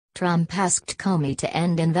Trump asked Comey to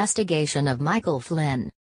end investigation of Michael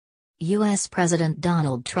Flynn. U.S. President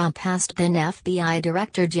Donald Trump asked then FBI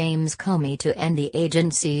Director James Comey to end the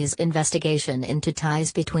agency's investigation into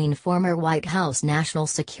ties between former White House National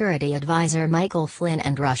Security Advisor Michael Flynn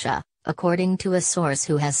and Russia, according to a source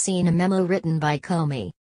who has seen a memo written by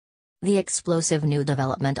Comey. The explosive new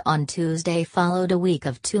development on Tuesday followed a week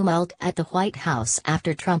of tumult at the White House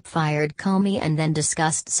after Trump fired Comey and then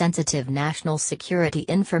discussed sensitive national security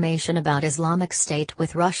information about Islamic State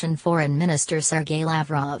with Russian Foreign Minister Sergei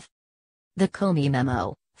Lavrov. The Comey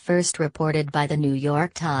memo, first reported by the New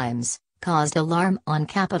York Times, caused alarm on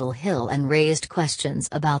Capitol Hill and raised questions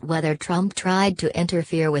about whether Trump tried to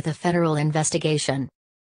interfere with a federal investigation.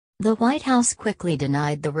 The White House quickly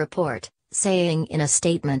denied the report, saying in a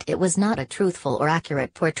statement it was not a truthful or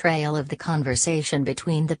accurate portrayal of the conversation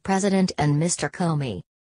between the president and Mr. Comey.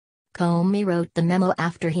 Comey wrote the memo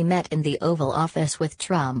after he met in the Oval Office with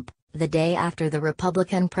Trump, the day after the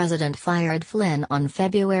Republican president fired Flynn on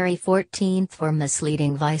February 14 for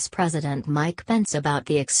misleading Vice President Mike Pence about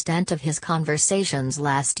the extent of his conversations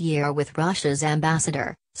last year with Russia's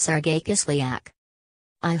ambassador, Sergei Kislyak.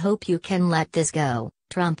 "I hope you can let this go,"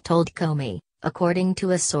 Trump told Comey, according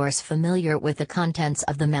to a source familiar with the contents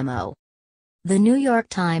of the memo. The New York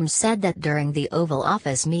Times said that during the Oval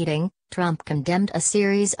Office meeting, Trump condemned a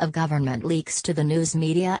series of government leaks to the news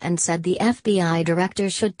media and said the FBI director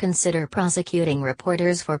should consider prosecuting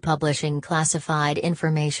reporters for publishing classified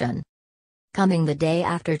information. Coming the day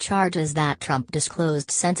after charges that Trump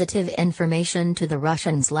disclosed sensitive information to the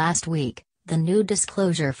Russians last week, the new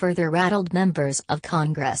disclosure further rattled members of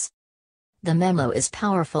Congress. The memo is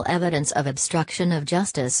powerful evidence of obstruction of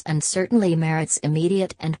justice and certainly merits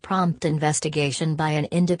immediate and prompt investigation by an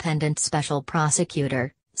independent special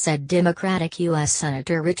prosecutor, said Democratic U.S.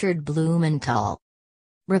 Senator Richard Blumenthal.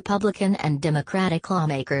 Republican and Democratic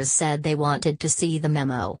lawmakers said they wanted to see the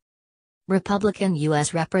memo. Republican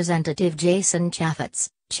U.S. Representative Jason Chaffetz,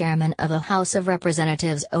 chairman of a House of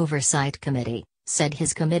Representatives Oversight Committee, said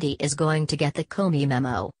his committee is going to get the Comey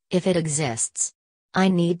memo, if it exists. "I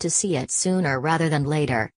need to see it sooner rather than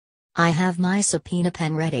later. I have my subpoena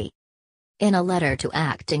pen ready." In a letter to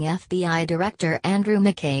acting FBI Director Andrew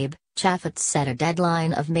McCabe, Chaffetz set a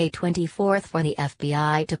deadline of May 24 for the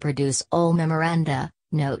FBI to produce all memoranda,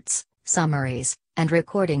 notes, summaries, and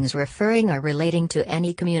recordings referring or relating to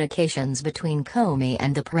any communications between Comey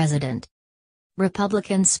and the president.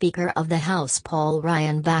 Republican Speaker of the House Paul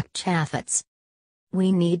Ryan backed Chaffetz.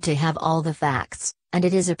 "We need to have all the facts, and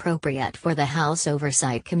it is appropriate for the House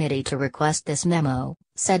Oversight Committee to request this memo,"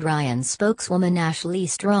 said Ryan's spokeswoman Ashley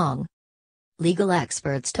Strong. Legal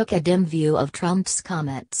experts took a dim view of Trump's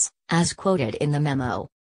comments, as quoted in the memo.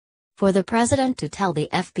 For the president to tell the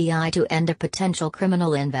FBI to end a potential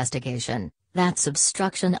criminal investigation, that's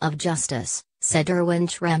obstruction of justice, said Erwin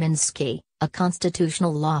Chemerinsky, a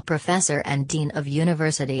constitutional law professor and dean of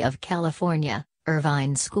University of California,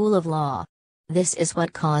 Irvine School of Law. This is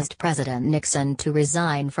what caused President Nixon to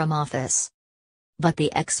resign from office. But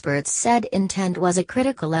the experts said intent was a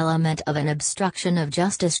critical element of an obstruction of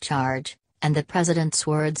justice charge, and the president's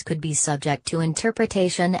words could be subject to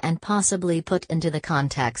interpretation and possibly put into the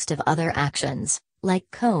context of other actions, like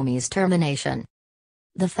Comey's termination.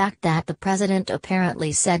 The fact that the president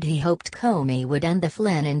apparently said he hoped Comey would end the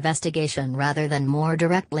Flynn investigation rather than more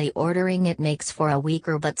directly ordering it makes for a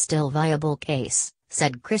weaker but still viable case,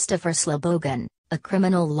 said Christopher Slobogan, a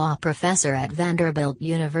criminal law professor at Vanderbilt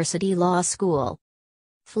University Law School.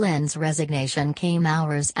 Flynn's resignation came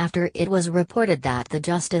hours after it was reported that the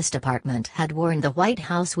Justice Department had warned the White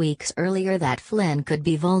House weeks earlier that Flynn could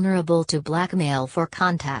be vulnerable to blackmail for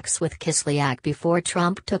contacts with Kislyak before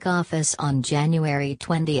Trump took office on January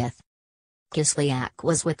 20. Kislyak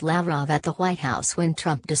was with Lavrov at the White House when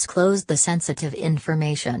Trump disclosed the sensitive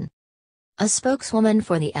information. A spokeswoman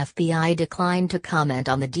for the FBI declined to comment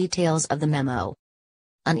on the details of the memo.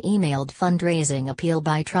 An emailed fundraising appeal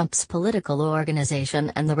by Trump's political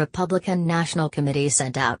organization and the Republican National Committee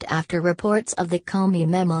sent out after reports of the Comey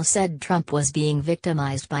memo said Trump was being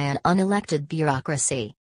victimized by an unelected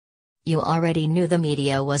bureaucracy. "You already knew the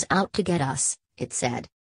media was out to get us," it said.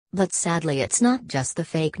 "But sadly it's not just the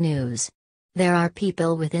fake news. There are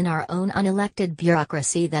people within our own unelected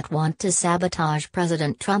bureaucracy that want to sabotage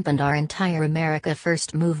President Trump and our entire America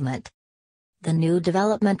First movement." The new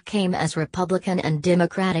development came as Republican and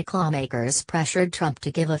Democratic lawmakers pressured Trump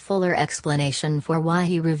to give a fuller explanation for why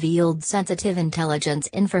he revealed sensitive intelligence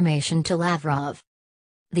information to Lavrov.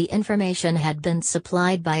 The information had been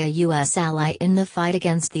supplied by a U.S. ally in the fight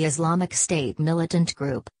against the Islamic State militant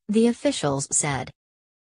group, the officials said.